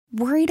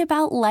Worried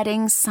about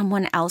letting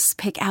someone else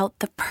pick out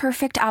the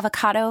perfect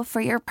avocado for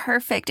your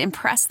perfect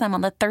impress them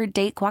on the third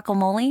date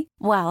guacamole?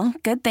 Well,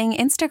 good thing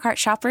Instacart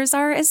shoppers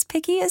are as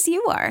picky as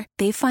you are.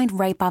 They find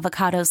ripe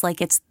avocados like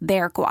it's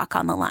their guac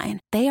on the line.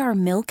 They are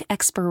milk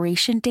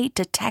expiration date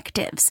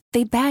detectives.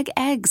 They bag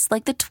eggs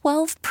like the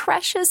 12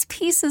 precious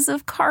pieces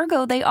of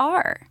cargo they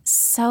are.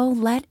 So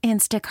let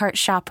Instacart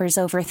shoppers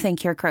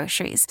overthink your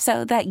groceries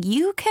so that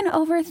you can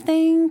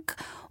overthink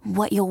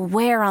what you'll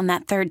wear on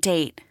that third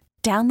date.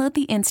 Download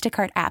the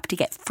Instacart app to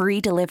get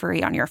free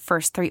delivery on your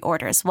first 3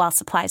 orders while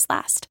supplies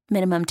last.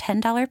 Minimum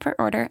 $10 per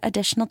order.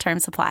 Additional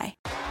terms apply.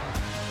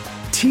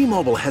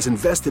 T-Mobile has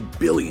invested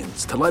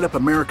billions to light up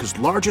America's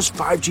largest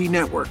 5G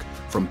network,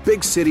 from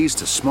big cities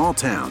to small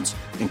towns,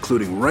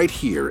 including right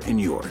here in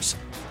yours.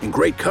 And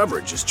great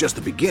coverage is just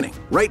the beginning.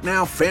 Right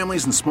now,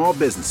 families and small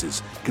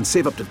businesses can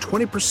save up to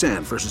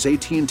 20% versus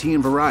AT&T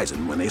and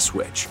Verizon when they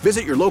switch.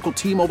 Visit your local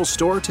T-Mobile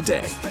store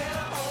today.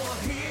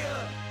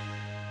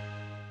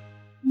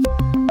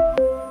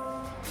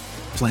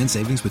 Plan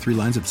savings with 3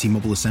 lines of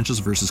T-Mobile Essentials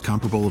versus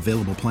comparable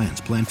available plans.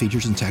 Plan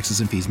features and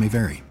taxes and fees may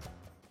vary.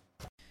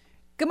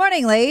 Good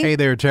morning, Lee. Hey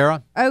there,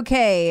 Tara.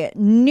 Okay,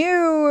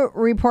 new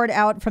report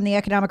out from the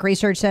Economic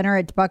Research Center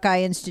at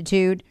Buckeye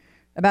Institute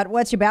about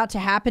what's about to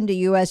happen to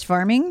U.S.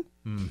 farming.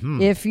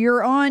 Mm-hmm. If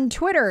you're on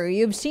Twitter,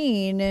 you've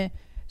seen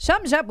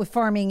something's up with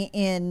farming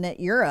in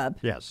Europe.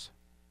 Yes.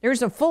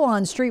 There's a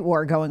full-on street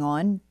war going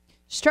on.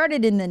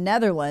 Started in the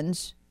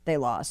Netherlands. They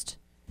lost.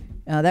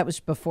 That was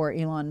before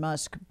Elon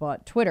Musk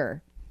bought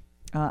Twitter.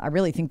 I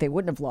really think they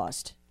wouldn't have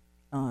lost,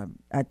 had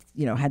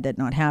that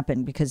not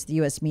happened, because the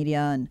U.S. media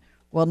and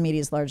world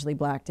media has largely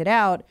blacked it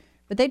out.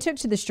 But they took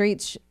to the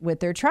streets with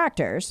their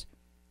tractors.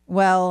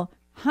 Well,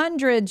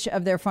 hundreds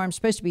of their farms,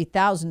 supposed to be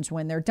thousands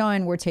when they're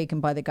done, were taken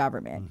by the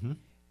government.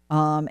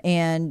 Mm-hmm.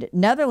 And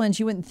Netherlands,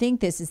 you wouldn't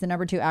think this, is the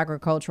number 2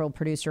 agricultural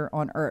producer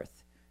on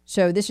earth.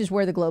 So this is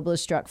where the globalists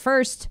struck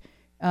first,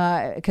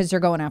 because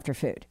they're going after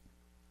food.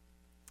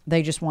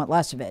 They just want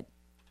less of it.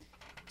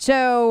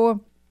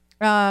 So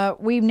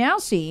we've now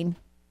seen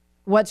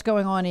what's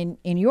going on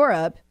in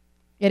Europe.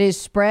 It is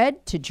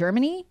spread to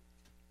Germany,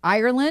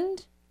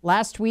 Ireland.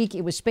 Last week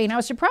it was Spain. I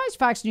was surprised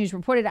Fox News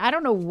reported. I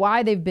don't know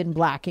why they've been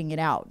blacking it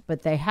out,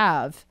 but they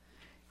have,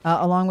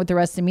 along with the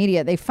rest of the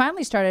media. They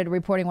finally started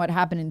reporting what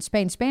happened in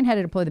Spain. Spain had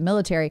to deploy the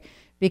military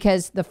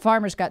because the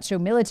farmers got so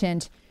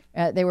militant.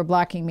 They were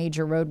blocking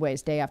major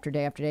roadways day after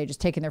day after day, just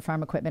taking their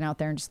farm equipment out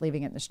there and just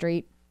leaving it in the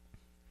street.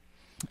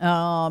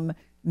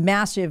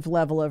 Massive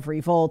level of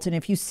revolt. And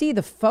if you see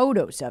the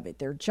photos of it,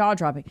 they're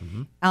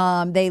jaw-dropping.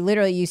 Mm-hmm. They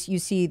literally, you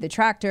see the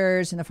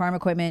tractors and the farm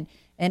equipment,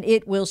 and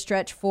it will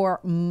stretch for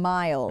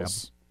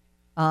miles,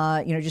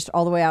 just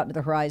all the way out to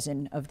the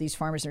horizon of these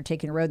farmers that are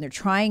taking the road. And they're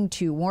trying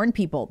to warn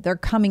people they're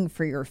coming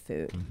for your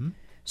food. Mm-hmm.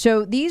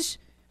 So this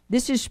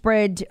is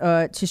spread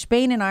to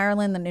Spain and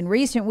Ireland. And in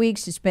recent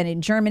weeks, it's been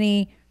in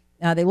Germany.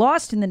 They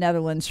lost in the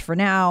Netherlands for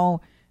now.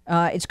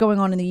 It's going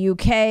on in the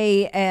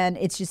UK, and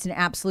it's just an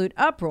absolute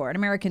uproar. And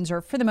Americans are,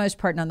 for the most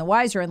part, none the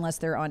wiser unless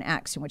they're on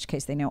X, in which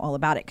case they know all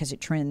about it because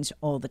it trends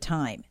all the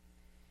time.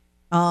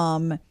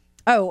 And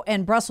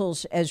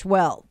Brussels as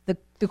well.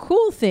 The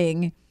cool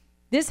thing,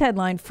 this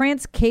headline,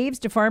 France caves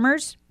to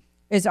farmers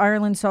as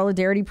Ireland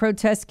solidarity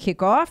protests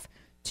kick off.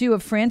 2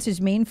 of France's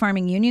main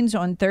farming unions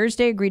on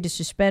Thursday agreed to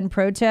suspend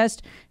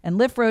protest and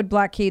lift road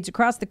blockades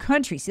across the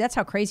country. See, that's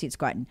how crazy it's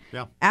gotten.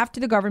 Yeah.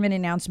 After the government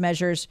announced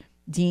measures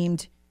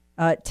deemed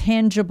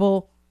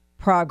tangible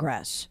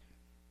progress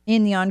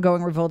in the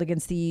ongoing revolt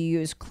against the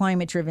EU's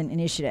climate-driven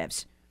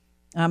initiatives.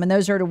 And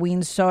those are to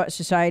wean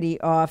society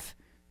off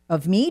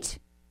of meat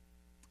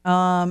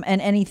and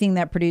anything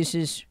that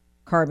produces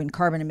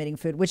carbon-emitting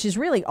food, which is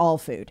really all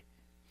food.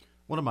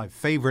 One of my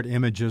favorite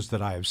images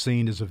that I have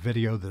seen is a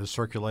video that is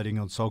circulating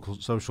on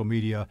social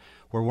media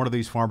where one of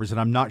these farmers,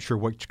 and I'm not sure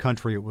which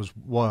country it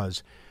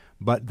was,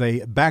 but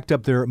they backed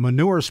up their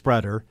manure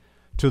spreader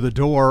to the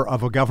door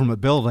of a government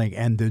building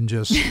and then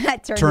just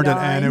turned it on.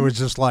 And it was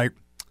just like,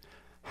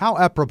 how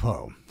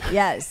apropos.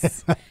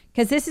 Yes,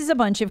 because this is a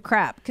bunch of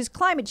crap, because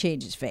climate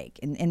change is fake.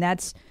 And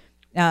that's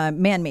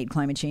man-made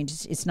climate change.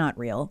 It's not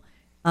real.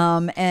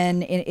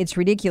 And it's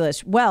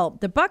ridiculous. Well,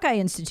 the Buckeye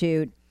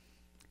Institute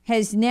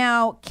has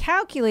now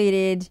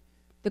calculated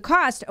the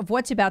cost of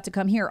what's about to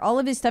come here. All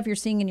of this stuff you're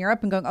seeing in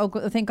Europe and going, oh,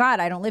 thank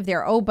God I don't live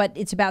there. Oh, but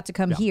it's about to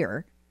come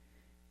here.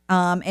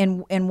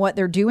 And what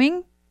they're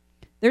doing,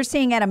 they're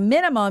saying at a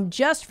minimum,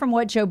 just from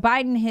what Joe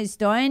Biden has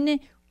done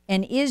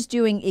and is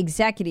doing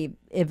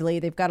executively,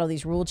 they've got all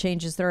these rule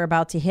changes that are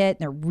about to hit, and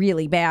they're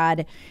really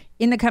bad.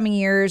 In the coming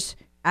years,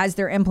 as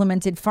they're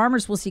implemented,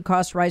 farmers will see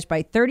costs rise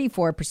by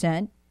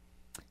 34%.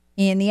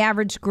 And the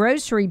average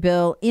grocery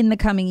bill in the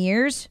coming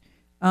years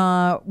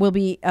will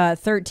be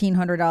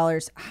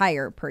 $1,300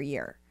 higher per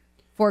year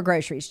for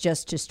groceries,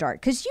 just to start.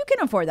 Because you can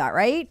afford that,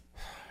 right?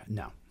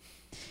 No.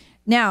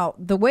 Now,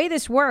 the way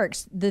this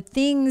works, the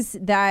things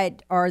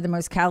that are the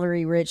most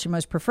calorie rich and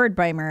most preferred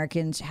by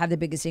Americans have the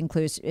biggest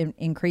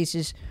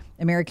increases.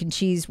 American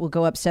cheese will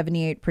go up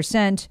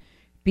 78%,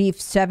 beef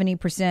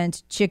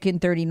 70%, chicken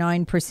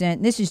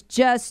 39%. This is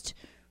just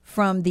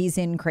from these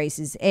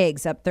increases.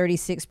 Eggs up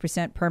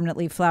 36%,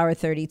 permanently, flour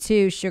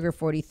 32%, sugar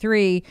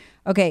 43%.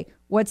 Okay,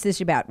 what's this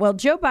about? Well,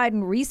 Joe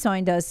Biden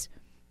re-signed us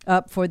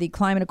up for the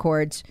climate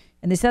accords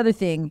and this other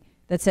thing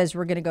that says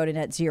we're going to go to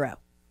net zero.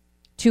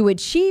 To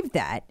achieve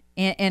that,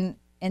 and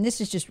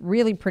this is just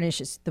really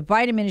pernicious, the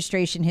Biden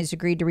administration has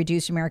agreed to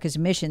reduce America's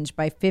emissions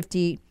by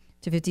 50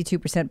 to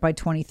 52% by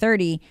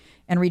 2030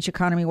 and reach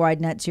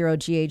economy-wide net zero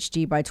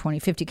GHG by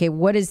 2050. Okay,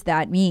 what does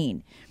that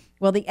mean?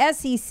 Well, the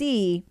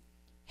SEC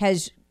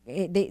has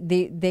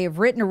they have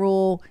written a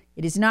rule.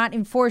 It is not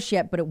enforced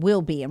yet, but it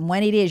will be. And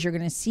when it is, you're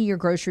going to see your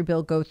grocery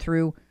bill go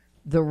through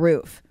the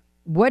roof.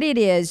 What it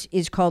is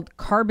called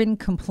carbon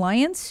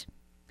compliance.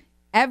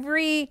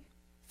 Every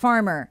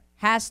farmer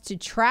has to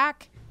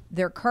track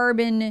their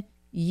carbon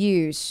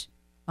use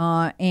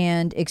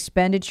and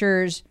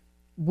expenditures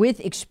with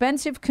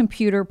expensive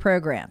computer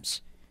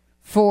programs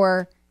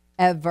for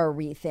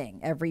everything,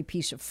 every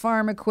piece of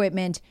farm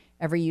equipment,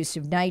 every use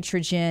of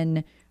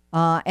nitrogen.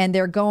 And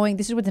they're going,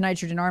 this is what the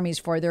nitrogen army is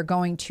for. They're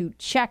going to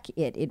check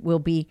it. It will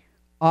be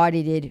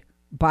audited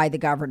by the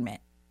government.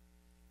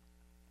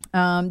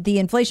 The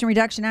Inflation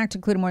Reduction Act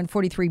included more than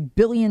 $43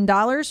 billion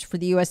for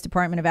the U.S.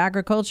 Department of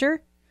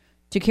Agriculture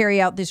to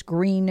carry out this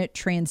green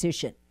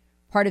transition.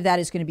 Part of that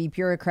is going to be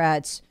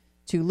bureaucrats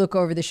to look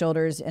over the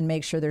shoulders and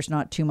make sure there's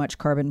not too much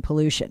carbon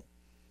pollution.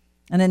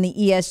 And then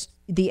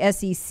the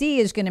SEC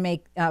is going to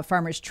make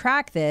farmers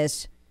track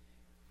this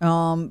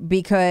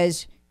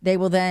because they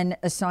will then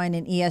assign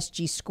an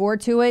ESG score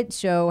to it.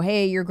 So,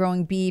 hey, you're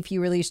growing beef,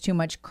 you release too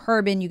much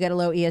carbon, you get a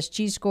low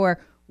ESG score.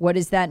 What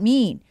does that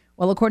mean?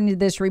 Well, according to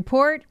this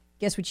report,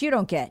 guess what you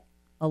don't get?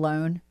 A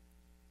loan.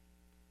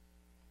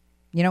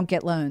 You don't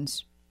get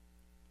loans.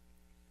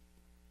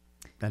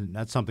 And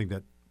that's something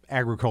that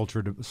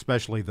agriculture,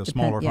 especially the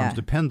smaller farms,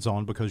 depends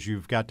on because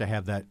you've got to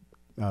have that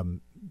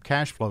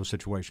cash flow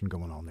situation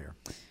going on there.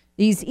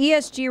 These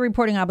ESG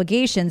reporting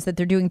obligations that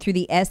they're doing through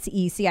the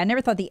SEC. I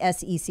never thought the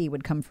SEC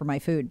would come for my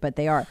food, but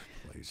they are.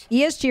 Please.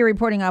 ESG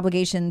reporting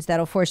obligations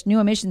that'll force new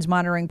emissions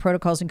monitoring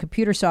protocols and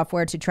computer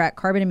software to track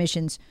carbon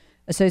emissions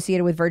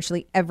associated with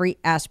virtually every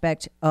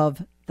aspect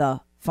of the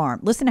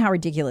farm. Listen to how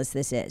ridiculous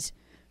this is.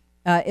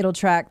 It'll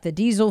track the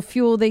diesel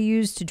fuel they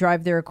use to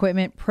drive their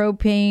equipment,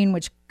 propane,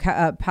 which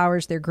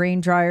powers their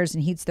grain dryers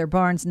and heats their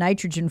barns,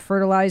 nitrogen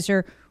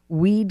fertilizer,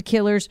 weed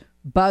killers,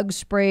 bug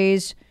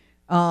sprays.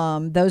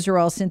 Those are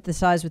all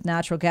synthesized with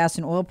natural gas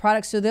and oil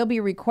products. So they'll be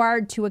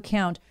required to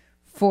account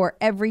for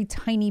every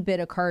tiny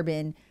bit of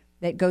carbon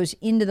that goes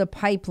into the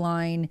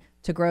pipeline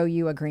to grow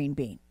you a green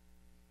bean.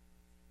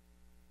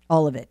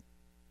 All of it.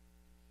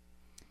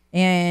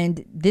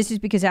 And this is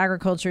because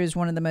agriculture is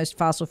one of the most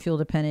fossil fuel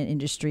dependent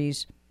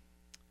industries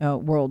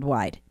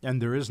worldwide.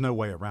 And there is no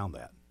way around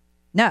that.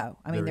 No,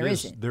 I mean, there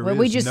isn't. Well,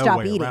 we just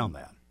stop eating around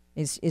that.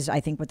 Is I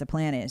think what the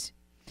plan is.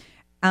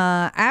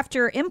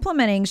 After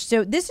implementing,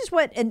 so this is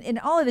what, and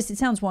all of this, it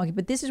sounds wonky,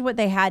 but this is what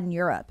they had in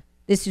Europe.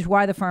 This is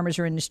why the farmers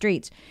are in the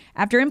streets.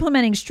 After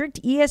implementing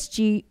strict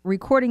ESG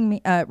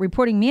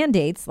reporting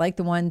mandates, like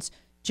the ones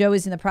Joe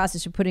is in the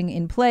process of putting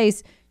in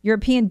place,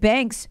 European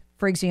banks,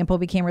 for example,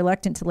 became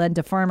reluctant to lend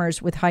to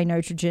farmers with high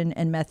nitrogen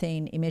and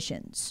methane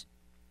emissions.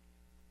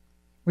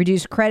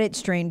 Reduced credit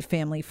strained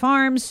family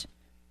farms,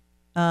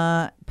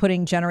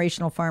 putting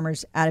generational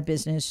farmers out of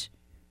business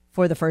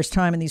for the first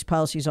time. And these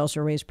policies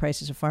also raise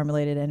prices of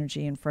farm-related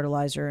energy and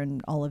fertilizer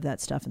and all of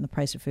that stuff. And the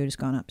price of food has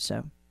gone up.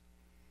 So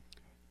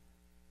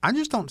I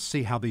just don't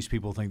see how these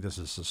people think this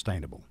is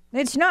sustainable.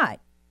 It's not.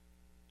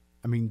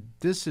 I mean,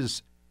 this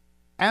is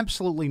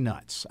absolutely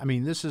nuts. I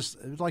mean, this is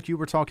like you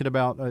were talking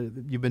about,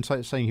 you've been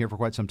saying here for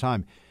quite some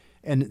time.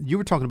 And you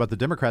were talking about the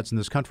Democrats in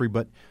this country,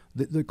 but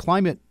the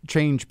climate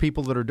change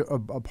people that are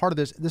a part of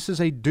this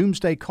is a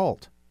doomsday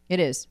cult. It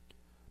is.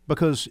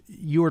 Because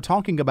you were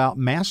talking about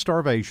mass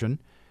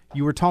starvation.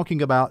 You were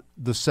talking about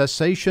the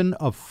cessation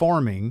of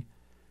farming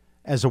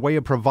as a way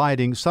of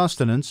providing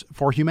sustenance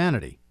for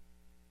humanity.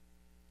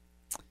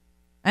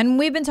 And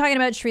we've been talking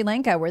about Sri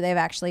Lanka, where they've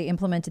actually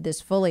implemented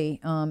this fully,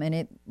 and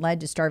it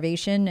led to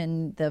starvation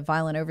and the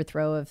violent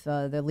overthrow of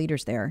the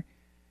leaders there.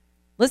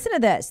 Listen to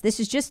this. This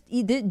is just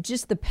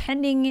the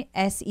pending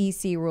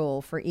SEC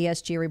rule for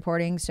ESG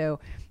reporting. So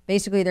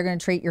basically, they're going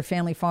to treat your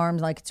family farm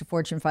like it's a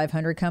Fortune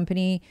 500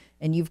 company,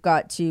 and you've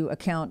got to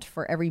account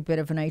for every bit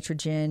of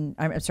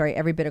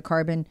every bit of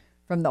carbon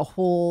from the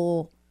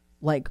whole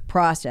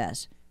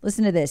process.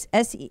 Listen to this.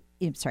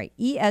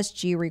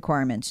 ESG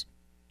requirements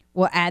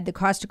will add the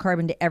cost of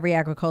carbon to every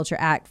agriculture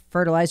act.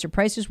 Fertilizer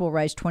prices will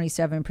rise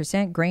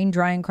 27%. Grain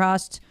drying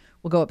costs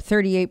will go up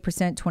 38%,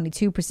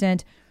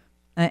 22%.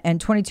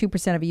 And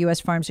 22% of a U.S.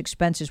 farm's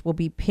expenses will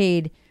be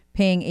paying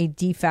a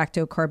de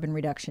facto carbon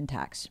reduction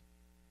tax.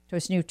 So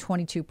it's new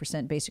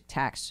 22% basic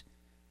tax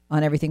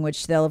on everything,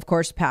 which they'll, of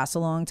course, pass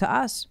along to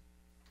us.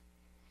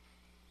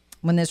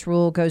 When this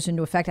rule goes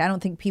into effect, I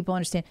don't think people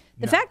understand.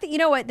 The fact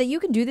that, that you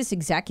can do this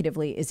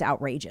executively is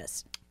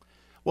outrageous.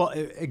 Well,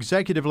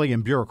 executively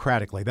and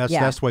bureaucratically,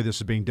 that's the way this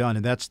is being done.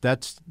 And that's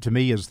to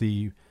me,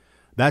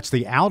 that's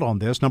the out on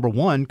this. Number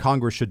one,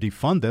 Congress should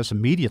defund this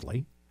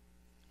immediately.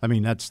 I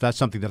mean, that's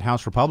something that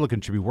House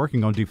Republicans should be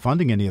working on,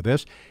 defunding any of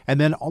this. And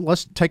then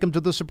let's take them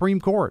to the Supreme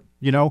Court.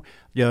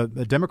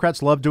 The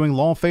Democrats love doing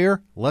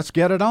lawfare. Let's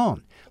get it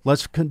on.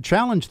 Let's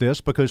challenge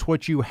this, because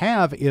what you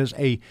have is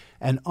an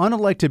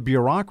unelected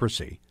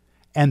bureaucracy,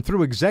 and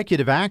through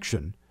executive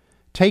action,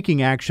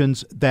 taking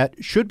actions that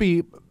should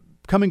be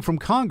coming from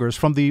Congress,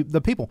 from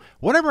the people.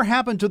 Whatever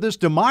happened to this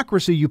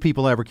democracy you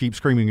people ever keep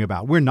screaming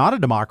about? We're not a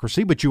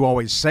democracy, but you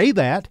always say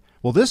that.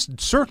 Well, this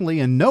certainly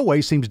in no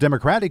way seems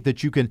democratic,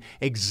 that you can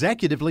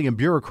executively and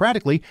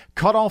bureaucratically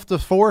cut off the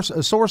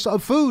source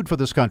of food for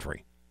this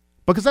country,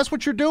 because that's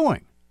what you're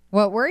doing.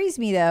 What worries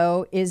me,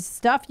 though, is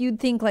stuff you'd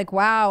think like,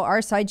 wow,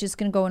 our side's just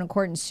going to go into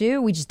court and sue.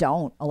 We just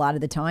don't a lot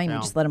of the time. No.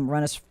 We just let them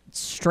run us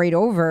straight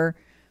over.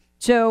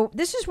 So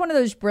this is one of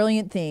those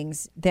brilliant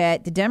things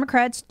that the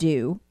Democrats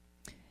do,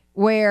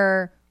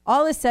 where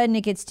all of a sudden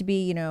it gets to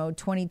be,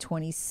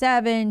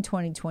 2027,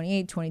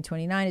 2028,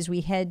 2029, as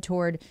we head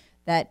toward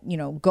that,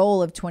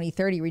 goal of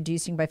 2030,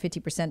 reducing by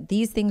 50%.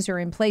 These things are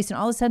in place, and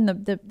all of a sudden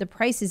the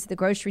prices at the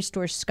grocery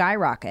store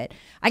skyrocket.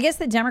 I guess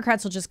the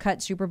Democrats will just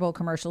cut Super Bowl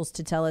commercials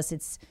to tell us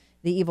it's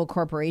the evil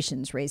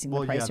corporations raising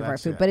the price of our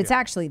food, but it's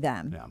actually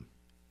them. Yeah.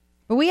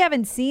 But we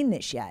haven't seen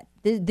this yet.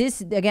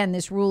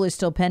 This rule is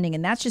still pending,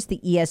 and that's just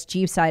the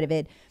ESG side of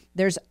it.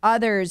 There's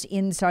others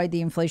inside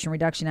the Inflation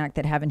Reduction Act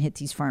that haven't hit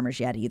these farmers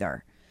yet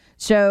either.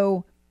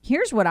 So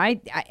here's what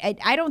I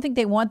don't think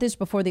they want this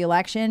before the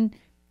election.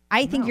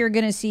 I think you're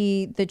going to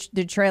see the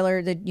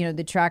trailer,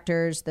 the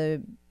tractors,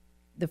 the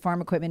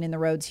farm equipment in the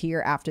roads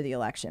here after the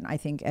election. I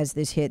think as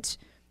this hits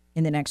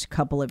in the next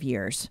couple of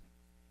years.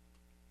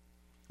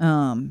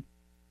 But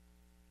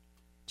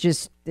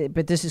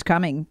this is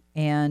coming,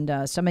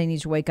 and somebody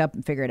needs to wake up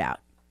and figure it out.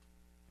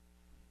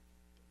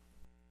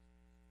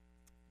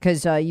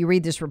 Because you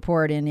read this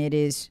report and it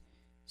is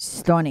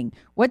stunning.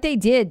 What they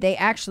did, they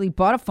actually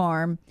bought a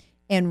farm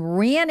and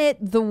ran it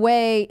the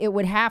way it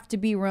would have to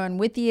be run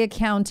with the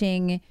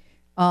accounting.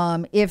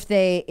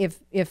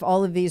 If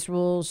all of these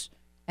rules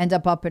end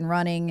up and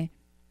running,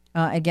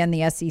 again,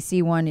 the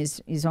SEC one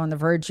is on the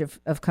verge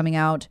of coming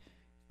out,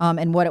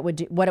 and what it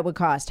would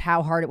cost,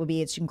 how hard it would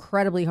be. It's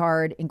incredibly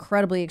hard,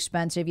 incredibly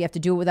expensive. You have to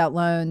do it without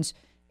loans,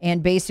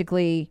 and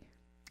basically,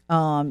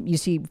 you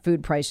see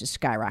food prices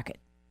skyrocket.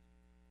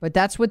 But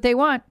that's what they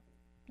want,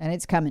 and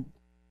it's coming.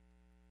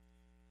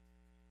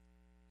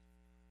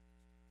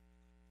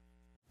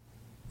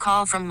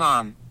 Call from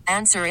mom.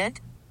 Answer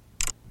it.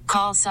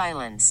 Call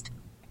silenced.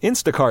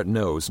 Instacart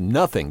knows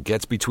nothing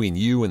gets between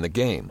you and the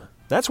game.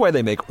 That's why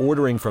they make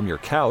ordering from your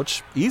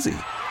couch easy.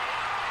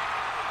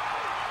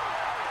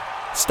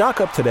 Stock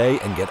up today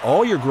and get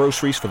all your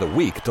groceries for the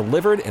week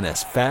delivered in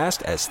as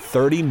fast as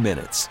 30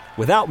 minutes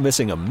without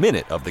missing a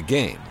minute of the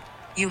game.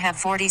 You have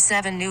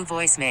 47 new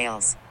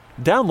voicemails.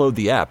 Download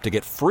the app to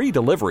get free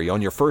delivery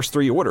on your first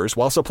 3 orders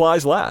while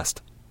supplies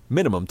last.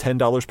 Minimum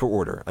 $10 per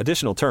order.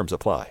 Additional terms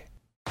apply.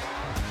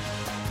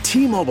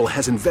 T-Mobile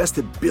has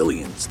invested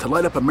billions to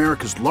light up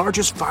America's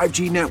largest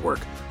 5G network,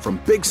 from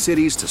big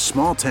cities to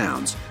small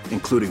towns,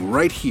 including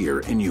right here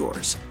in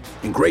yours.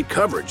 And great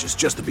coverage is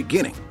just the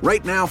beginning.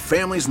 Right now,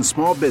 families and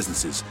small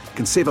businesses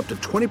can save up to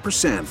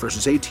 20%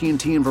 versus AT&T and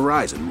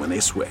Verizon when they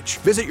switch.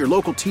 Visit your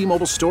local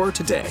T-Mobile store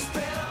today.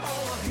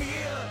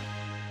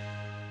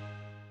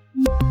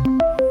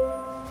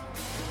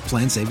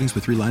 Plan savings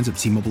with 3 lines of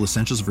T-Mobile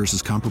Essentials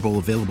versus comparable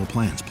available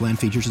plans. Plan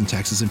features and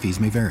taxes and fees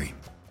may vary.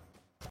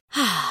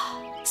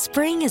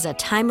 Spring is a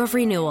time of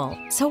renewal,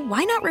 so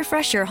why not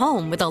refresh your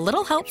home with a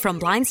little help from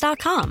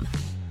Blinds.com?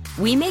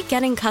 We make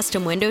getting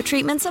custom window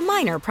treatments a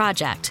minor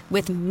project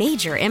with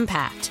major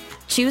impact.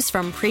 Choose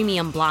from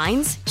premium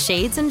blinds,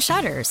 shades, and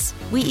shutters.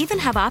 We even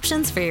have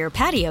options for your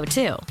patio,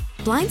 too.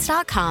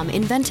 Blinds.com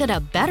invented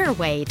a better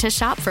way to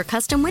shop for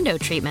custom window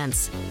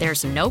treatments.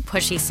 There's no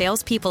pushy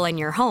salespeople in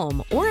your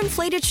home or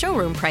inflated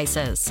showroom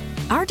prices.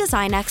 Our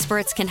design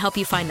experts can help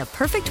you find the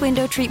perfect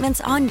window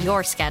treatments on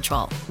your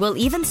schedule. We'll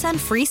even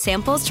send free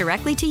samples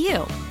directly to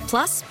you.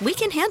 Plus, we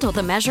can handle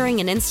the measuring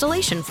and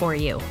installation for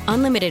you.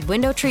 Unlimited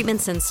window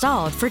treatments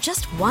installed for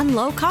just one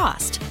low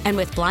cost. And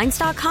with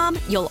Blinds.com,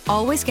 you'll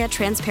always get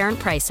transparent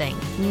pricing.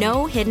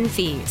 No hidden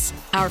fees.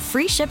 Our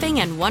free shipping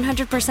and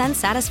 100%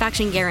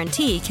 satisfaction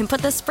guarantee can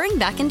put the spring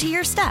back into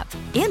your step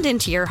and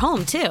into your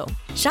home, too.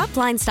 Shop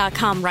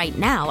Blinds.com right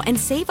now and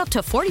save up to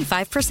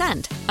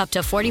 45%. Up to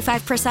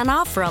 45%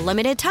 off for a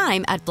limited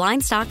time at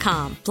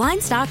Blinds.com.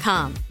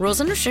 Blinds.com. Rules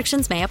and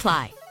restrictions may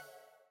apply.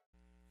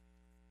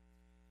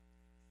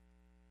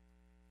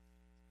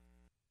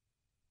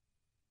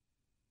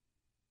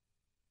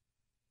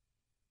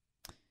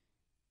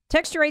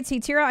 Texture writes, "Hey,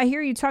 Tira, I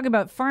hear you talk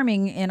about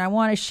farming, and I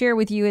want to share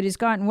with you it has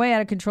gotten way out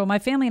of control. My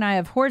family and I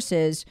have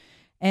horses,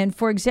 and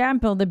for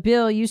example, the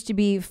bill used to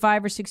be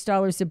 $5 or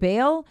 $6 a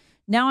bale.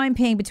 Now I'm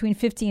paying between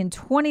 $50 and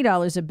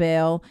 $20 a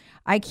bale.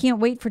 I can't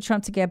wait for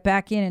Trump to get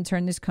back in and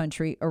turn this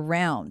country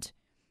around."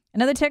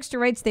 Another texter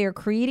writes, "They are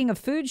creating a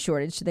food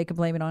shortage so they can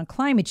blame it on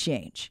climate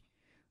change."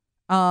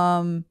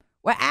 Well,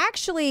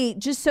 actually,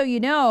 just so you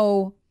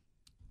know,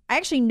 I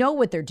actually know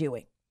what they're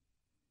doing.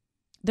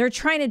 they're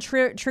trying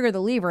to trigger the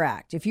Lever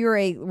Act. If you're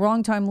a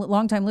long-time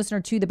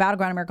listener to the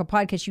Battleground America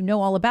podcast, you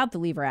know all about the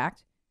Lever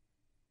Act.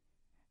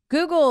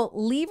 Google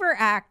Lever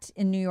Act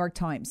in New York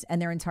Times,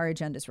 and their entire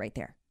agenda is right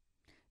there.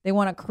 They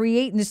want to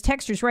create, and this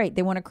texture's right,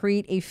 they want to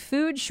create a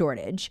food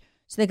shortage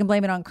so they can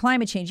blame it on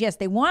climate change. Yes,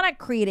 they want to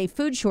create a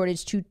food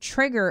shortage to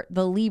trigger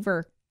the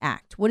Lever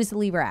Act. What is the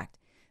Lever Act?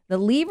 The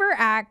Lever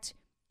Act,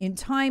 in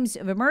times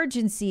of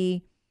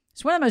emergency,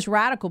 it's one of the most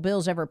radical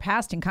bills ever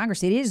passed in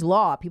Congress. It is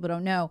law. People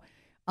don't know.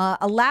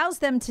 Allows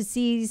them to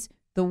seize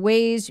the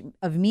ways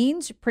of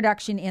means,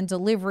 production, and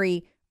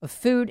delivery of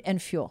food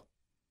and fuel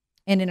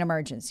in an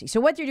emergency. So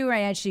what they're doing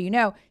right now, so you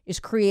know, is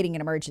creating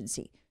an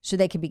emergency so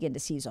they can begin to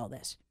seize all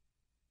this.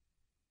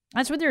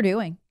 That's what they're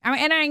doing.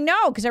 And I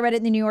know because I read it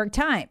in the New York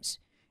Times.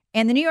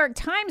 And the New York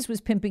Times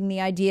was pimping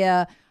the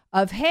idea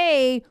of,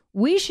 hey,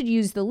 we should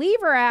use the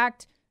Lever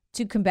Act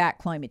to combat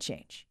climate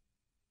change,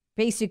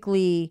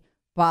 basically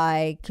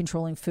by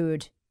controlling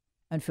food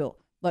and fuel.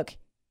 Look,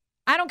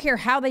 I don't care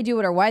how they do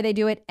it or why they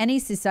do it. Any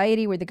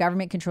society where the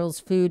government controls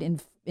food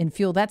and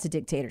fuel, that's a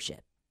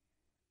dictatorship.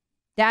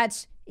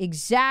 That's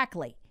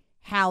exactly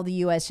how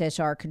the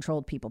USSR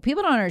controlled people.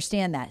 People don't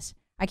understand this.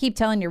 I keep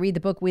telling you, read the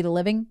book, We the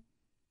Living.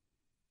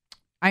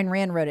 Ayn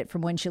Rand wrote it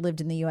from when she lived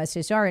in the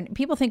USSR. And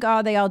people think,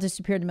 oh, they all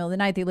disappeared in the middle of the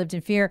night. They lived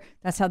in fear.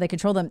 That's how they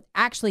controlled them.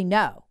 Actually,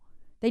 no.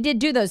 They did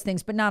do those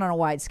things, but not on a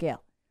wide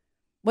scale.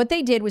 What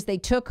they did was they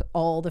took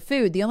all the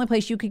food. The only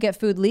place you could get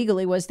food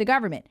legally was the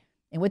government.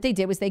 And what they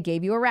did was they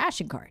gave you a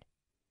ration card.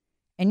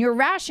 And your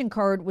ration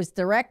card was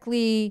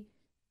directly,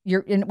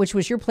 which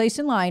was your place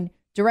in line,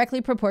 directly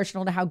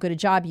proportional to how good a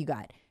job you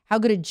got. How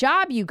good a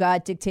job you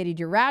got dictated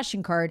your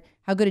ration card.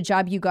 How good a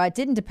job you got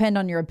didn't depend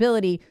on your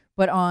ability,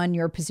 but on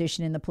your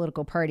position in the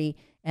political party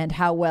and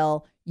how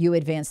well you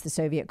advanced the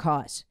Soviet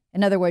cause.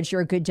 In other words,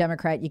 you're a good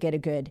Democrat, you get a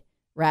good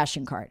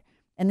ration card.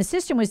 And the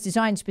system was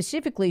designed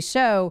specifically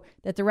so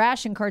that the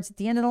ration cards at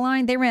the end of the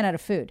line, they ran out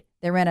of food.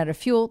 They ran out of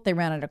fuel. They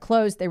ran out of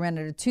clothes. They ran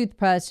out of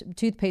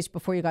toothpaste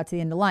before you got to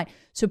the end of the line.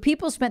 So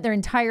people spent their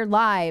entire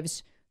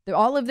lives,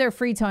 all of their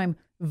free time,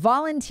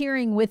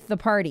 volunteering with the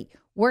party,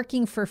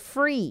 working for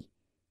free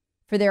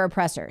for their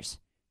oppressors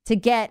to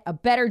get a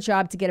better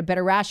job, to get a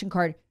better ration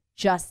card,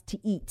 just to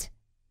eat.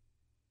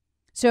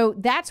 So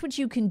that's what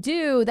you can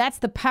do. That's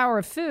the power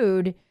of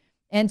food.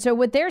 And so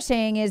what they're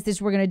saying is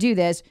this: we're going to do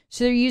this.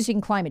 So they're using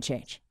climate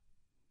change.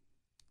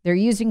 They're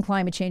using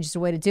climate change as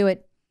a way to do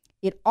it.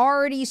 It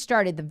already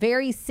started. The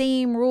very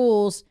same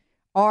rules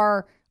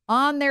are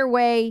on their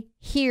way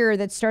here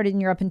that started in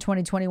Europe in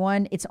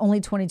 2021. It's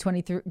only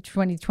 2023,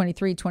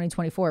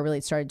 2024. Really,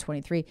 it started in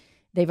 23.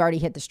 They've already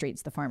hit the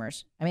streets, the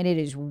farmers. I mean, it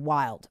is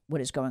wild what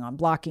is going on.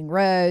 Blocking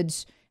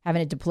roads, having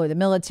to deploy the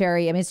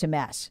military. I mean, it's a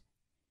mess.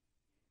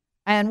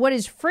 And what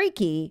is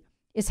freaky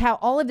is how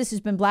all of this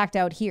has been blacked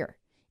out here.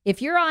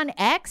 If you're on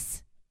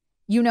X,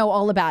 you know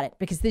all about it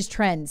because this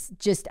trends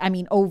just, I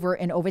mean, over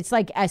and over. It's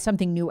like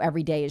something new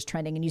every day is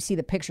trending, and you see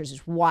the pictures.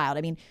 It's wild.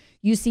 I mean,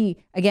 you see,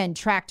 again,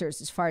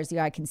 tractors as far as the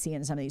eye can see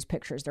in some of these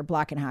pictures. They're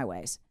blocking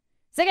highways.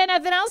 So they got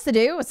nothing else to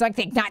do. It's like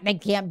they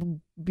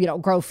can't,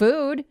 grow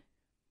food.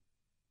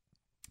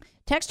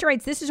 Texture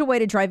writes, this is a way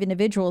to drive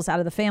individuals out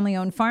of the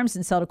family-owned farms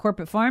and sell to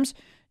corporate farms.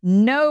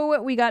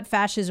 No, we got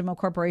fascism of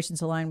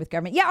corporations aligned with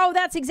government. Yeah,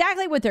 that's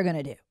exactly what they're going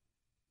to do.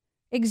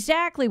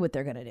 Exactly what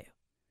they're going to do.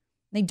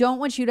 They don't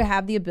want you to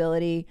have the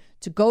ability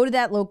to go to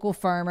that local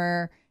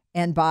farmer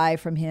and buy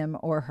from him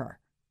or her.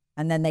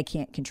 And then they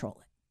can't control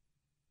it.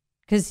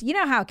 Because you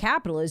know how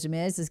capitalism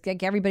is. It's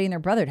like everybody and their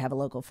brother to have a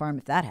local farm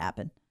if that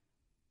happened.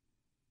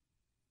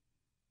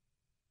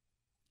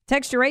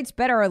 Texture rates,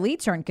 bet our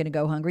elites aren't going to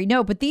go hungry.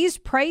 No, but these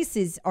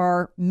prices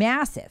are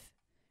massive.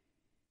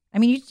 I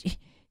mean,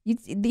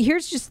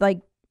 here's just like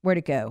where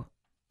to go.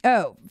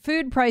 Oh,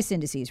 food price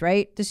indices,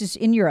 right? This is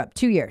in Europe,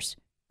 2 years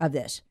of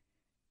this.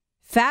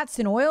 Fats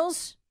and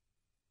oils,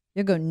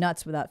 you'll go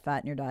nuts without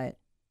fat in your diet.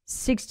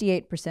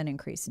 68%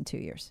 increase in 2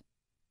 years.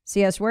 See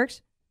how this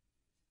works?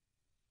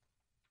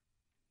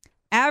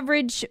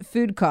 Average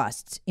food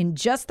costs in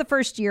just the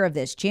first year of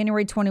this,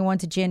 January 21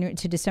 to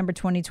December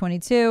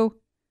 2022.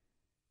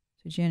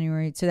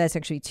 So that's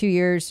actually 2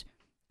 years,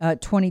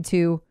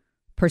 22%.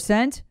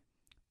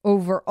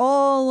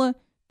 Overall,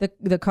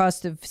 the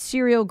cost of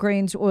cereal,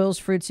 grains, oils,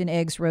 fruits, and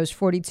eggs rose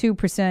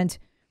 42%.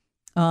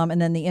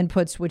 And then the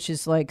inputs, which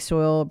is like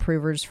soil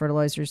improvers,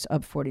 fertilizers,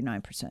 up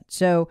 49%.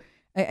 So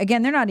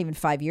again, they're not even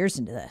 5 years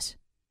into this.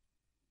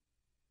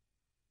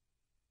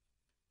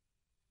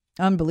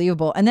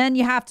 Unbelievable. And then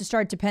you have to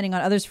start depending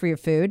on others for your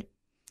food.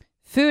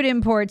 Food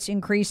imports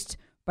increased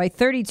by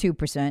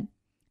 32%,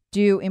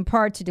 due in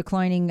part to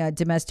declining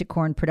domestic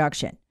corn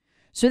production.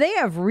 So they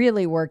have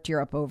really worked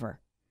Europe over.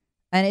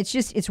 And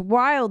it's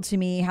wild to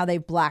me how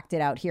they've blacked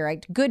it out here.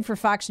 Right? Good for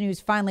Fox News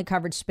finally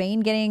covered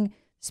Spain getting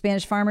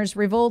Spanish farmers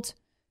revolt,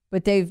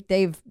 but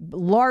they've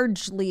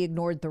largely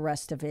ignored the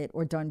rest of it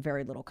or done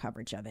very little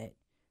coverage of it.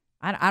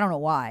 I don't know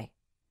why.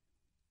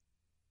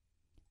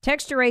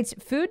 Texture rates,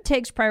 food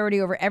takes priority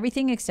over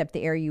everything except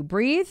the air you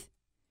breathe.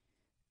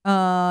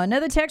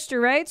 Another texture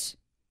writes,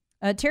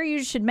 Terry,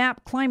 you should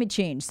map climate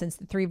change since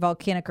the 3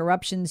 volcanic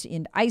eruptions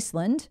in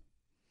Iceland.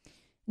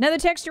 Another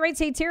texter writes,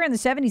 hey, Terry, in the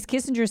 70s,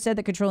 Kissinger said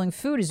that controlling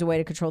food is a way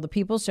to control the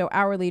people, so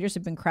our leaders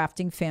have been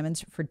crafting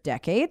famines for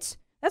decades.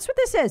 That's what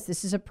this is.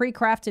 This is a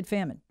pre-crafted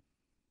famine.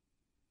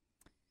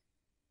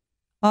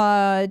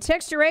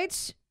 Texter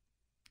writes,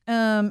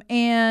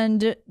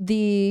 and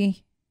the...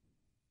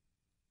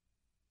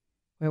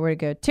 Where'd it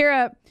go?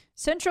 Tara,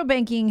 central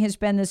banking has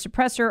been the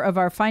suppressor of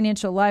our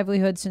financial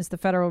livelihood since the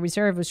Federal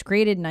Reserve was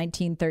created in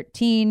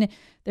 1913.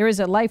 There is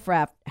a life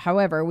raft.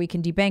 However, we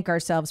can debank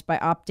ourselves by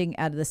opting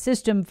out of the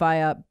system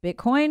via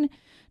Bitcoin.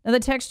 Now, the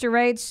texter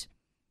writes,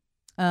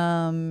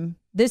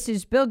 this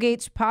is Bill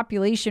Gates'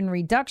 population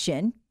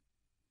reduction.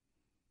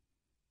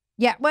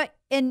 Yeah,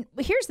 and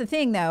here's the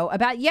thing, though,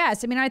 about,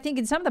 yes, I mean, I think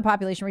in some of the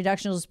population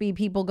reduction will just be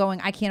people going,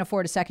 I can't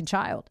afford a second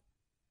child.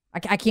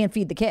 I can't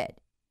feed the kid.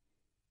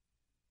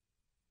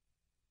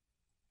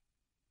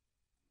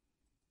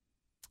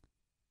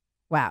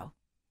 Wow.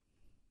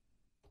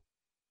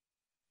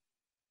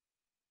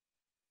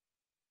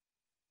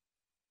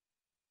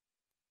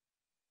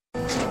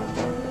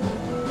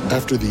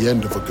 After the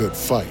end of a good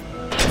fight,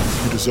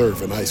 you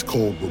deserve an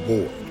ice-cold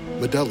reward.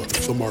 Modelo,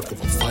 the mark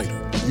of a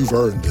fighter. You've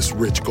earned this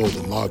rich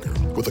golden lager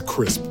with a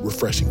crisp,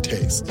 refreshing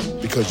taste.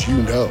 Because you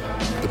know,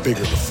 the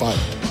bigger the fight,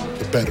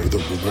 the better the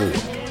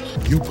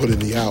reward. You put in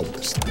the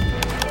hours,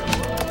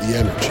 the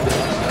energy,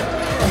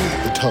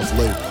 the tough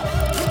labor.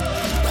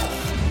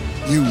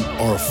 You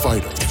are a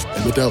fighter,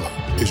 and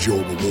Modelo is your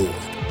reward.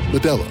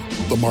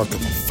 Modelo, the mark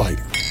of a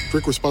fighter.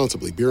 Drink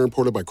responsibly. Beer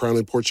imported by Crown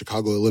Imports,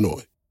 Chicago,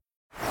 Illinois.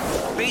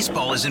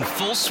 Baseball is in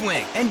full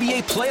swing.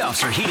 NBA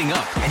playoffs are heating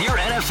up, and your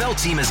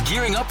NFL team is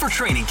gearing up for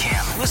training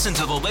camp. Listen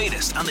to the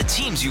latest on the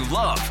teams you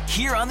love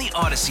here on the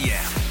Odyssey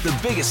app. The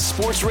biggest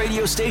sports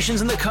radio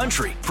stations in the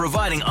country,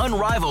 providing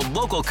unrivaled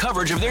local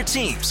coverage of their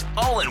teams,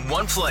 all in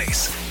one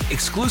place.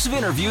 Exclusive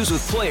interviews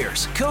with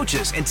players,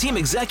 coaches, and team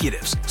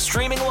executives,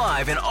 streaming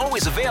live and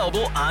always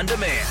available on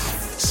demand.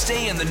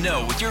 Stay in the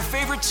know with your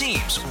favorite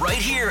teams right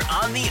here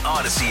on the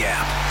Odyssey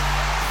app.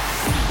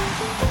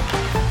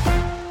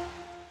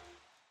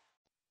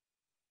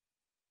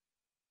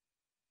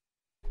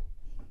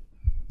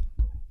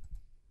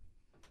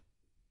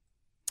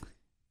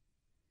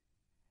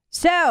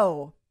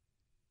 So,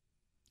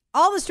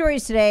 all the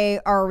stories today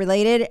are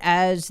related,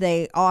 as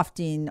they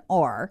often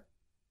are.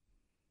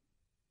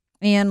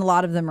 And a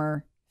lot of them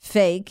are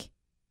fake,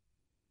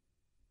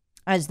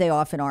 as they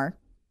often are.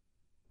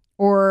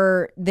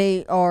 Or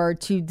they are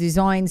to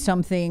design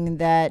something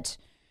that,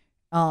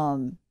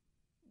 to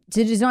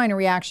design a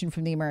reaction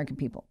from the American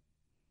people.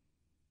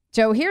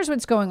 So here's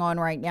what's going on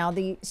right now.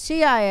 The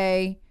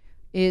CIA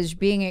is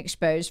being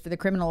exposed for the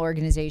criminal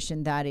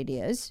organization that it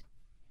is.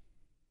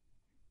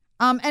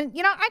 And,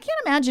 you know, I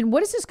can't imagine,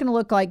 what is this going to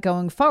look like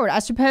going forward? I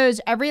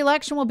suppose every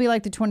election will be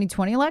like the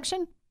 2020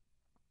 election,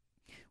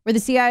 where the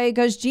CIA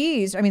goes,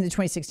 geez, I mean, the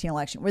 2016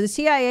 election, where the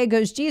CIA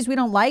goes, geez, we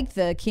don't like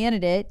the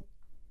candidate.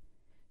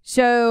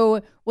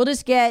 So we'll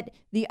just get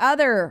the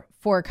other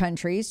 4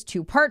 countries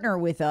to partner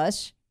with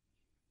us,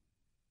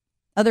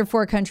 other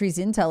 4 countries'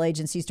 intel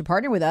agencies to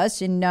partner with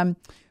us, and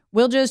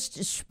we'll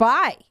just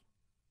spy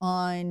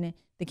on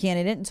the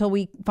candidate until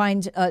we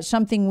find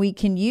something we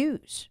can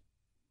use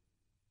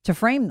to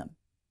frame them,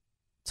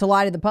 to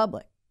lie to the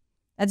public.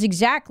 That's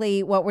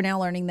exactly what we're now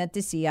learning that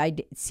the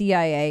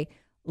CIA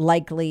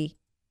likely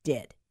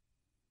did.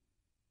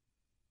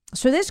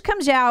 So this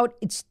comes out,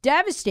 it's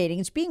devastating.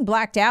 It's being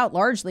blacked out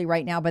largely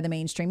right now by the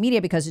mainstream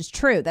media because it's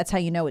true. That's how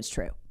you know it's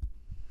true.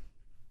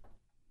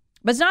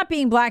 But it's not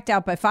being blacked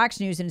out by Fox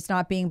News, and it's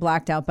not being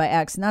blacked out by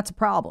X, and that's a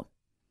problem.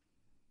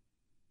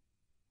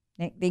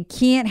 They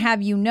can't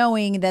have you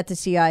knowing that the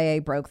CIA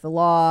broke the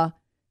law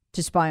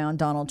to spy on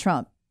Donald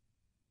Trump.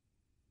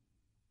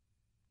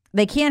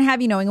 They can't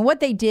have you knowing. And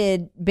what they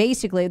did,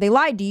 basically, they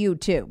lied to you,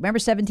 too. Remember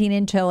 17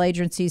 intel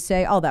agencies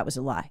say, oh, that was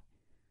a lie.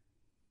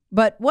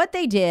 But what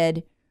they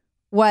did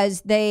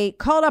was they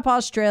called up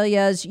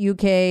Australia's,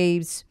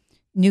 UK's,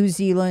 New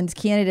Zealand's,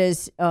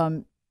 Canada's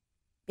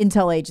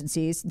intel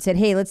agencies and said,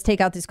 hey, let's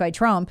take out this guy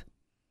Trump.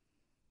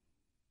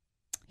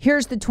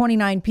 Here's the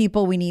 29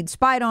 people we need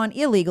spied on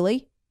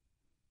illegally.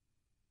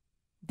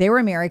 They were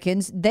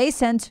Americans. They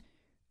sent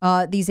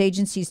these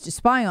agencies to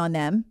spy on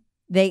them.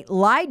 They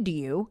lied to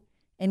you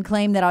and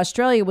claimed that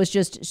Australia was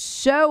just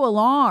so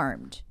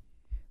alarmed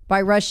by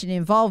Russian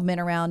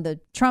involvement around the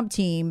Trump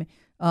team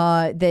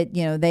that,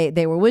 you know,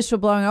 they were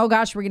whistleblowing. Oh,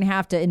 gosh, we're going to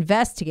have to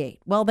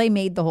investigate. Well, they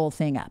made the whole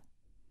thing up.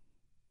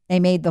 They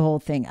made the whole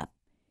thing up.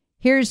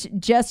 Here's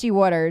Jesse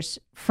Waters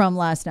from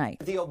last night.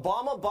 The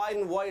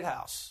Obama-Biden White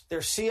House,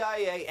 their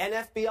CIA and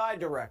FBI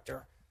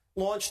director,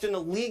 launched an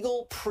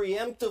illegal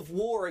preemptive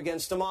war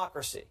against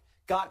democracy,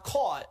 got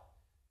caught,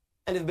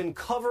 and have been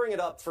covering it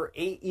up for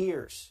 8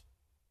 years.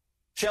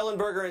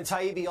 Schellenberger and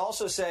Taibbi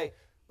also say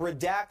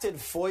redacted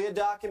FOIA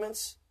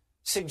documents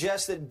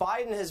suggest that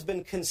Biden has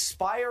been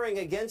conspiring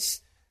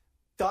against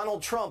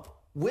Donald Trump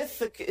with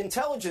the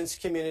intelligence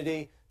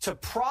community to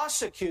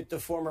prosecute the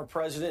former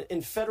president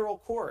in federal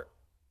court,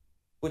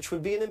 which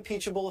would be an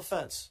impeachable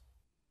offense.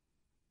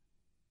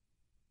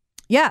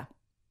 Yeah,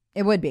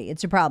 it would be.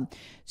 It's a problem.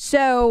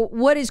 So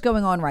what is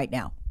going on right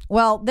now?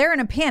 Well, they're in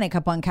a panic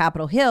up on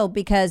Capitol Hill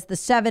because the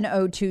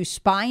 702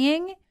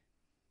 spying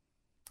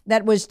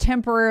that was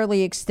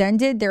temporarily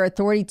extended, their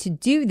authority to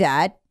do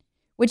that,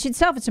 which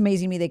itself it's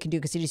amazing to me they can do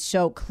because it is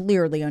so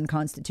clearly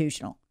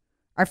unconstitutional.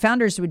 Our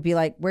founders would be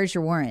like, where's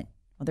your warrant?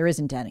 Well, there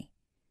isn't any.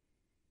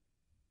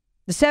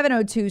 The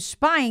 702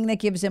 spying that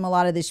gives them a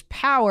lot of this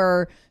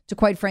power to,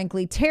 quite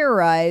frankly,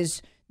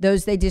 terrorize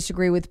those they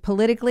disagree with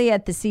politically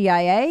at the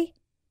CIA.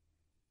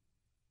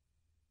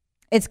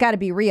 It's got to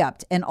be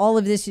re-upped. And all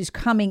of this is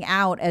coming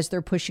out as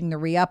they're pushing the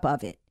re-up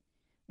of it.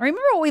 Now,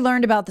 remember what we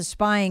learned about the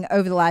spying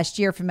over the last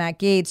year from Matt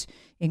Gaetz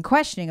in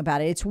questioning about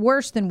it. It's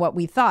worse than what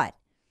we thought.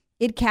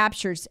 It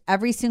captures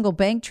every single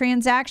bank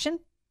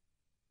transaction,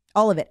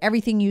 all of it,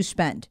 everything you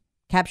spend,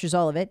 captures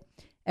all of it.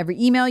 Every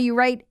email you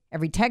write,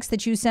 every text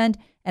that you send,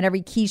 and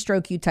every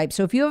keystroke you type.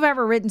 So if you have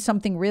ever written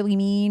something really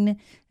mean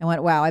and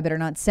went, wow, I better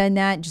not send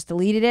that and just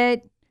deleted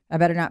it. I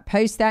better not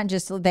post that and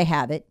just, they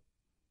have it.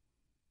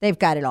 They've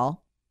got it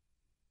all.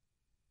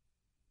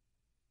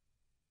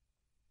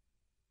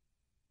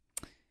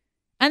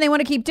 And they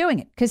want to keep doing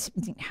it because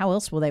how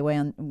else will they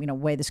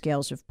weigh the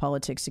scales of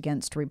politics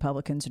against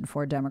Republicans and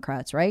for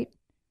Democrats, right?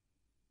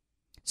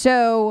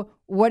 So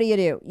what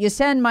do? You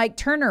send Mike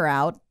Turner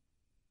out,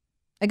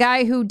 a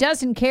guy who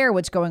doesn't care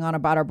what's going on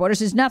about our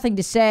borders, has nothing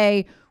to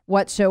say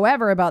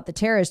whatsoever about the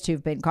terrorists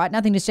who've been caught,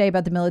 nothing to say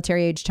about the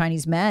military-age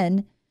Chinese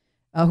men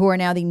who are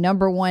now the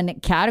number one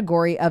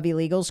category of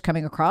illegals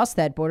coming across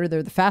that border.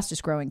 They're the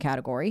fastest growing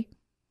category.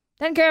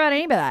 Doesn't care about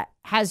any of that.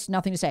 Has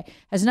nothing to say.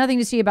 Has nothing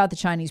to see about the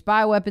Chinese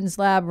bioweapons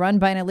lab run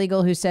by an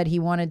illegal who said he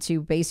wanted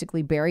to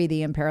basically bury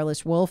the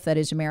imperialist wolf that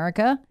is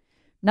America.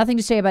 Nothing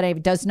to say about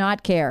it. Does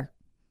not care.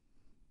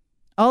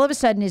 All of a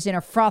sudden is in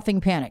a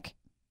frothing panic.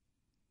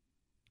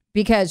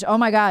 Because, oh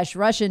my gosh,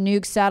 Russia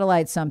nukes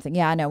satellites something.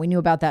 Yeah, I know. We knew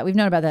about that. We've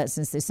known about that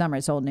since this summer.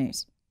 It's old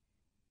news.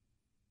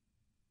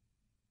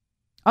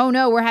 Oh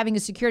no, we're having a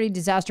security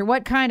disaster.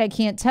 What kind? I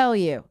can't tell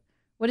you.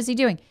 What is he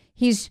doing?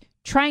 He's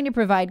trying to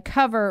provide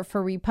cover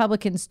for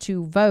Republicans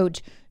to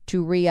vote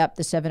to re-up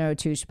the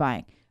 702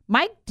 spying.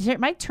 Mike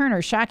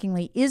Turner,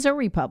 shockingly, is a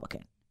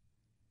Republican.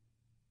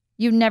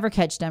 You never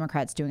catch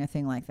Democrats doing a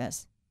thing like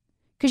this.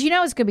 Because you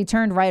know it's going to be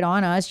turned right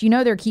on us. You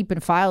know they're keeping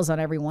files on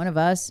every one of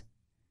us.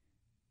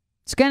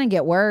 It's going to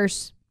get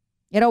worse.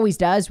 It always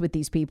does with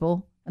these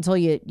people until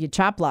you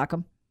chop block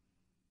them.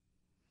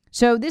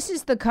 So this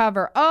is the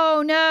cover.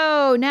 Oh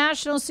no,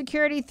 national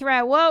security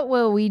threat. What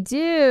will we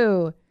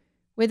do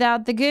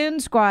without the goon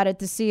squad at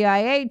the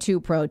CIA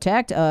to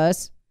protect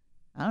us?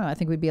 I don't know. I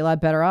think we'd be a lot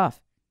better off.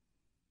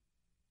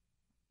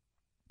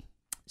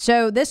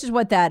 So this is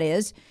what that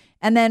is.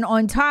 And then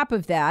on top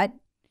of that,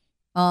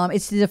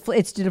 it's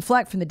to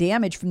deflect from the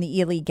damage from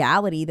the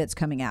illegality that's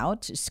coming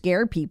out, to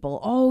scare people.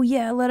 Oh,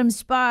 yeah, let them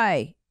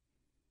spy.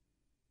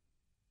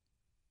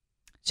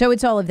 So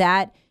it's all of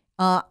that.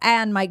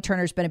 And Mike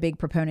Turner's been a big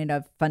proponent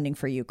of funding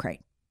for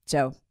Ukraine.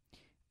 So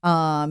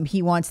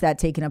he wants that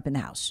taken up in the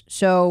House.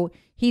 So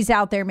he's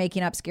out there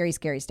making up scary,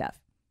 scary stuff.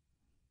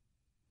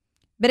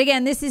 But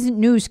again, this isn't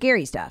new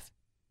scary stuff.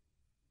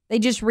 They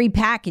just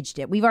repackaged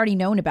it. We've already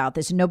known about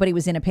this and nobody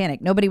was in a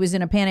panic. Nobody was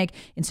in a panic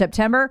in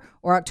September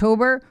or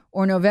October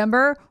or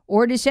November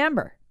or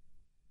December.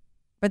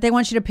 But they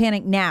want you to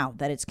panic now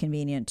that it's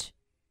convenient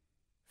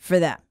for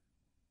them.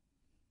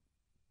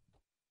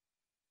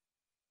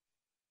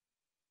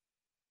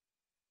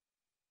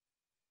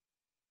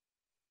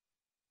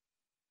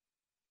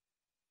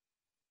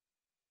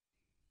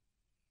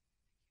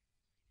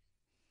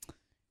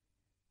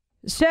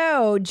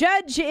 So,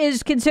 judge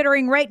is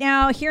considering right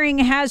now, hearing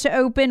has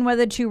opened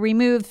whether to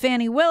remove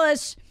Fani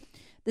Willis,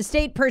 the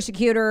state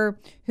persecutor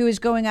who is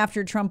going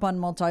after Trump on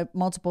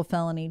multiple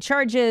felony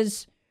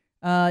charges.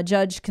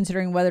 Judge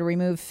considering whether to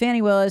remove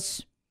Fani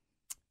Willis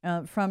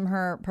from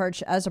her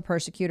perch as a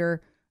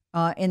persecutor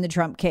in the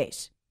Trump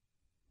case.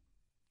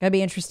 That'd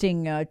be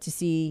interesting to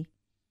see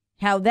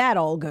how that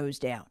all goes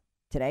down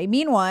today.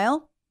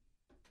 Meanwhile,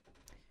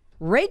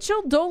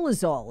 Rachel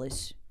Dolezal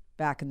is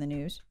back in the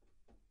news.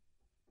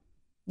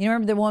 You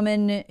remember the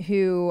woman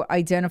who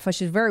identified,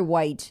 she's very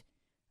white,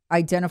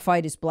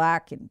 identified as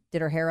black and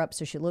did her hair up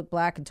so she looked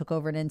black and took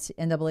over an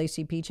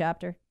NAACP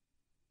chapter?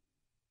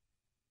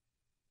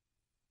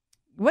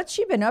 What's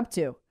she been up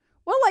to?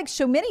 Well, like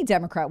so many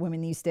Democrat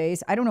women these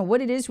days, I don't know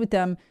what it is with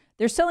them.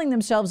 They're selling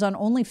themselves on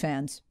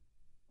OnlyFans.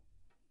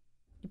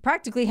 You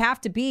practically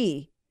have to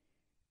be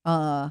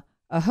a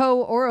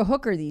hoe or a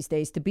hooker these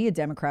days to be a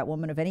Democrat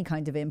woman of any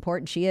kind of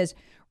import. And she is.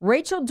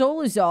 Rachel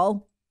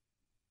Dolezal,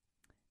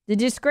 the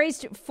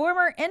disgraced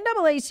former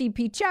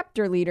NAACP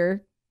chapter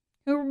leader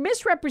who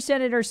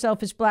misrepresented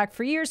herself as black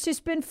for years, has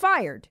been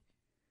fired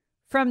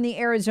from the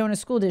Arizona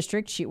school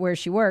district where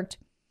she worked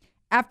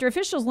after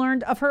officials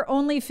learned of her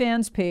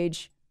OnlyFans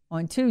page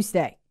on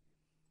Tuesday.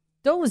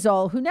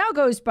 Dolezal, who now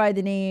goes by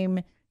the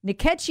name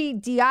Nkechi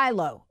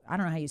Diallo, I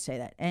don't know how you say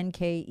that,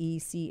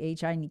 Nkechi,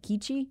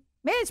 Nkechi?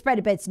 Maybe it's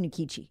better bet it's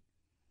Nkechi.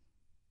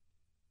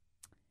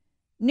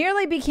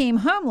 nearly became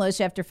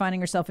homeless after finding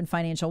herself in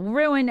financial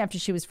ruin after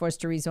she was forced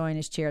to resign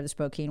as chair of the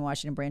Spokane,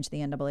 Washington branch of the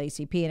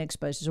NAACP and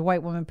exposed as a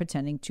white woman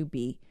pretending to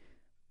be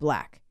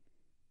black.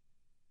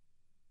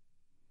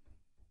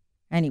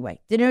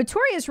 Anyway, the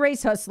notorious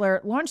race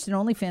hustler launched an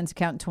OnlyFans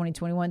account in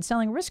 2021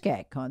 selling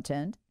risque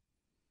content.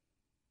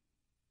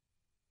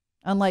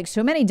 Unlike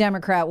so many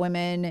Democrat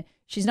women,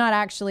 she's not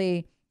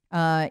actually,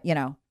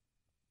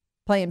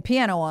 playing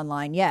piano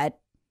online yet.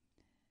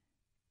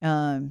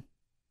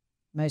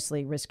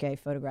 Mostly risque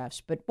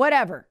photographs, but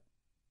whatever.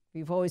 If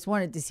you've always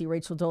wanted to see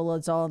Rachel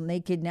Dolezal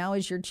naked, now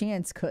is your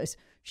chance, because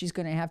she's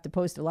going to have to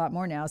post a lot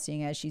more now,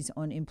 seeing as she's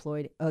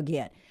unemployed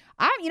again.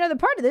 The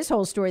part of this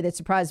whole story that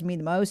surprised me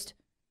the most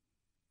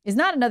is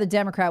not another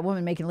Democrat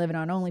woman making a living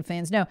on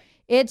OnlyFans. No,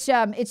 it's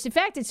the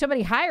fact that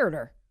somebody hired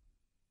her.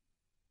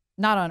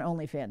 Not on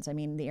OnlyFans. I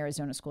mean, the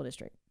Arizona School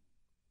District.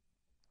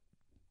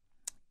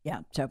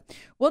 Yeah, so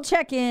we'll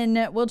check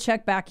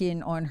back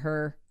in on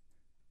her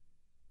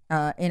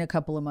in a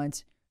couple of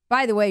months.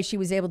 By the way, she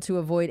was able to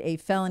avoid a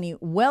felony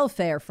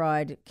welfare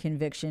fraud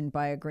conviction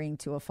by agreeing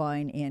to a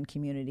fine and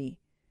community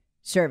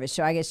service.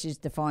 So I guess she's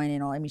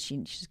defying all. I mean,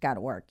 she's got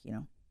to work,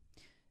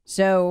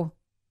 So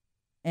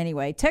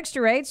anyway,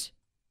 texture rates.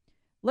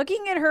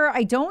 Looking at her,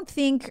 I don't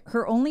think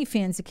her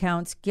OnlyFans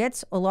account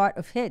gets a lot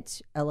of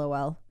hits.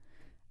 LOL.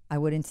 I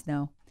wouldn't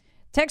know.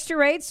 Texture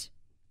rates.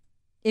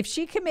 If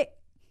she can make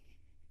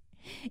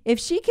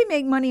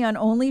money on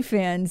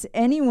OnlyFans,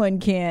 anyone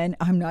can.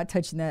 I'm not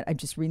touching that. I'm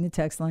just reading the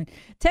text line.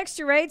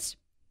 Texture rates.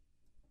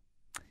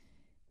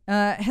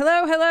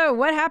 Hello.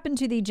 What happened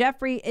to the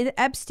Jeffrey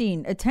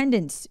Epstein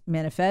attendance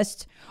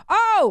manifest?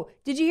 Oh,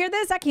 did you hear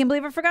this? I can't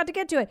believe I forgot to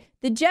get to it.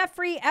 The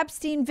Jeffrey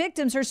Epstein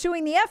victims are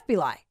suing the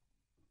FBI.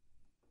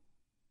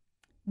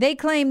 They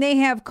claim they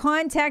have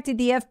contacted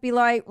the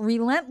FBI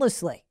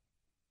relentlessly,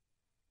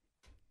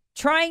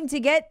 trying to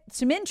get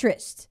some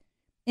interest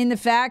in the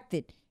fact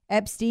that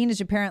Epstein is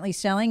apparently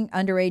selling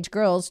underage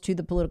girls to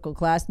the political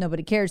class.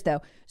 Nobody cares,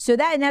 though. So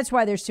that's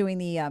why they're suing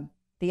the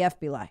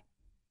FBI.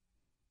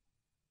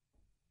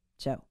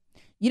 So,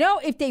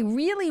 if they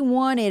really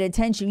wanted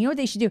attention, you know what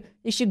they should do?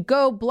 They should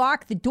go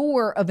block the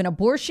door of an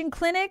abortion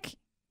clinic.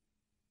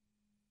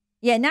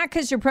 Yeah, not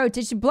because they're pro.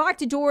 They should block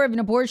the door of an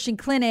abortion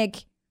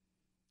clinic,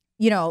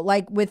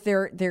 like with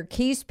their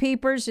case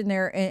papers and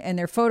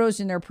their photos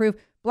and their proof.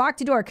 Block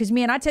the door. Because,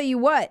 man, I tell you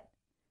what,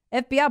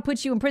 FBI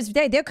puts you in prison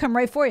today. They'll come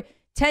right for you.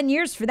 10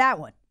 years for that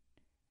one.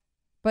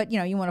 But,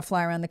 you want to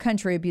fly around the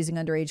country abusing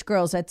underage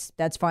girls.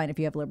 That's fine if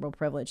you have liberal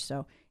privilege.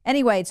 So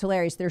anyway, it's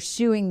hilarious. They're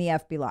suing the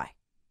FBI.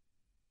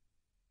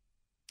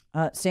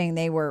 Saying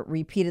they were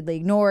repeatedly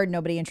ignored.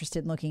 Nobody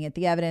interested in looking at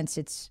the evidence.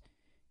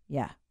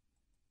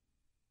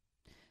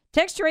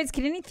 Texture rates.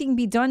 Can anything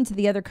be done to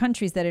the other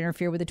countries that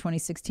interfere with the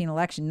 2016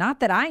 election? Not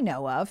that I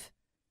know of.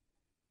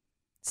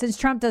 Since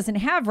Trump doesn't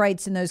have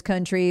rights in those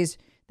countries,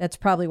 that's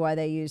probably why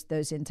they used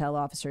those intel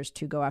officers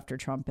to go after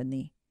Trump in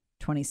the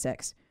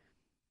 26.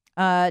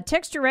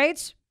 Texture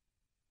rates.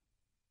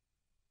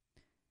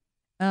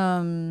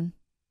 Tara,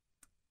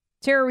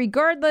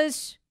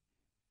 regardless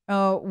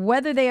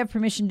whether they have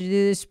permission to do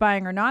this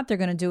spying or not, they're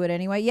going to do it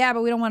anyway. Yeah,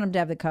 but we don't want them to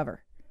have the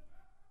cover.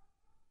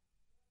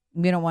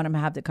 We don't want them to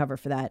have the cover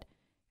for that.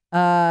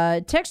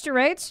 Texture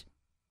rates.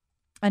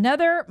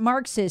 Another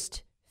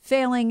Marxist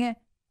failing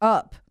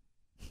up.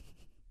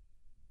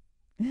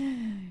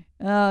 No,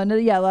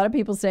 yeah, a lot of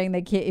people saying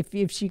they can't,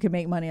 if she could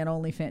make money on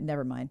OnlyFans.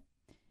 Never mind.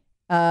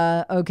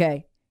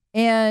 Okay.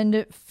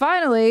 And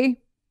finally,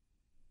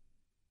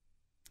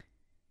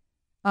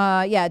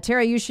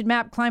 Tara, you should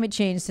map climate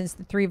change since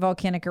the 3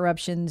 volcanic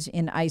eruptions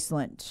in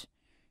Iceland.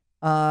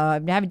 I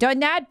haven't done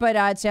that, but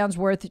it sounds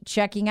worth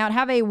checking out.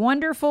 Have a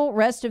wonderful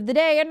rest of the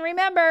day. And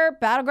remember,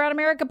 Battleground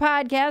America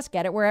podcast.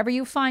 Get it wherever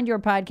you find your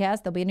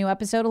podcast. There'll be a new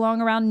episode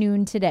along around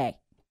noon today.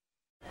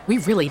 We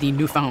really need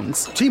new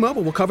phones.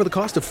 T-Mobile will cover the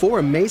cost of 4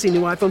 amazing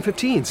new iPhone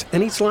 15s,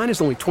 and each line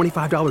is only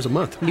 $25 a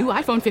month. New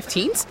iPhone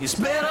 15s? It's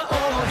better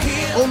over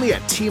here. Only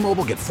at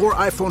T-Mobile, get 4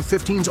 iPhone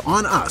 15s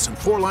on us and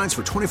 4 lines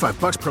for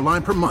 $25 per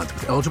line per month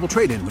with eligible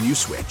trade-in when you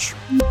switch.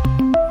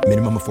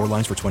 Minimum of 4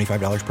 lines for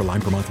 $25 per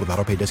line per month with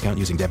autopay discount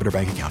using debit or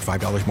bank account.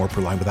 $5 more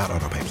per line without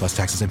autopay, plus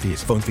taxes and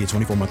fees. Phone fee at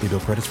 24 monthly bill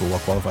credits for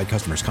well-qualified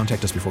customers.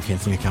 Contact us before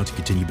canceling account to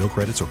continue bill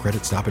credits or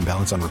credit stop and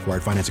balance on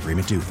required finance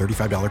agreement due.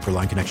 $35 per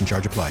line connection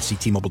charge applies. See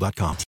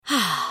T-Mobile.com.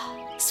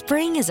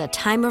 Spring is a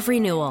time of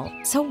renewal,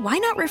 so why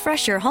not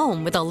refresh your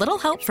home with a little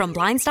help from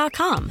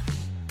Blinds.com?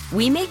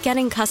 We make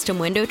getting custom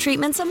window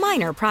treatments a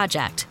minor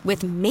project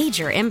with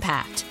major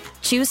impact.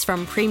 Choose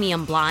from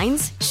premium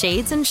blinds,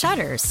 shades, and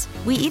shutters.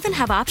 We even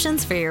have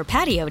options for your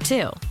patio,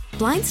 too.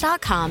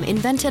 Blinds.com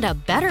invented a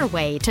better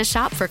way to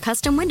shop for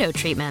custom window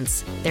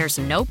treatments. There's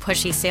no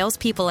pushy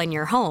salespeople in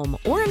your home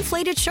or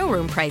inflated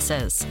showroom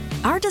prices.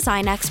 Our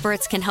design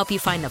experts can help you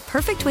find the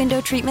perfect window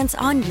treatments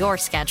on your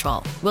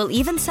schedule. We'll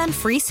even send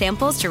free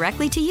samples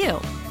directly to you.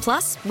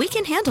 Plus, we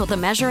can handle the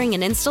measuring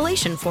and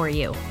installation for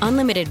you.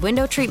 Unlimited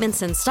window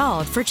treatments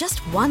installed for just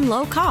one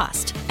low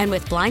cost. And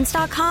with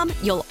Blinds.com,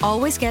 you'll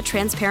always get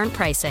transparent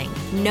pricing.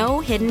 No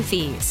hidden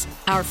fees.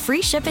 Our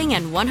free shipping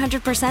and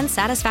 100%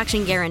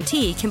 satisfaction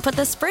guarantee can put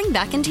the spring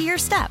back into your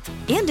step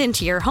and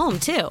into your home,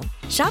 too.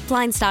 Shop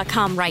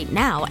Blinds.com right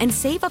now and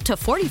save up to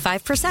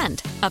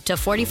 45%. Up to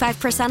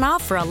 45%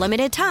 off for a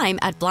limited time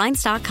at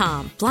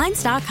Blinds.com.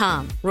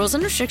 Blinds.com. Rules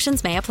and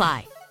restrictions may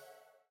apply.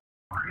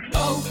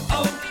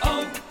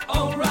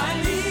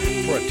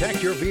 O'Reilly.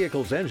 Protect your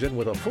vehicle's engine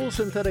with a full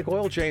synthetic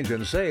oil change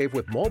and save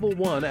with Mobile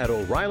One at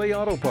O'Reilly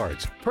Auto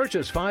Parts.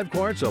 Purchase 5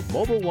 quarts of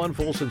Mobile One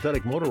full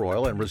synthetic motor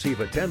oil and receive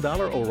a $10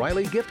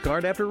 O'Reilly gift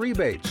card after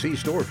rebate. See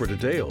store for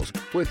details.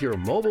 With your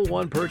Mobile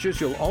One purchase,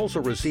 you'll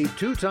also receive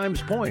 2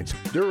 times points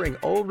during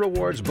O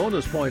Rewards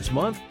Bonus Points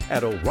Month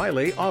at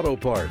O'Reilly Auto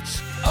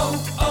Parts.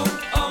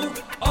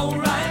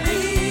 O'Reilly.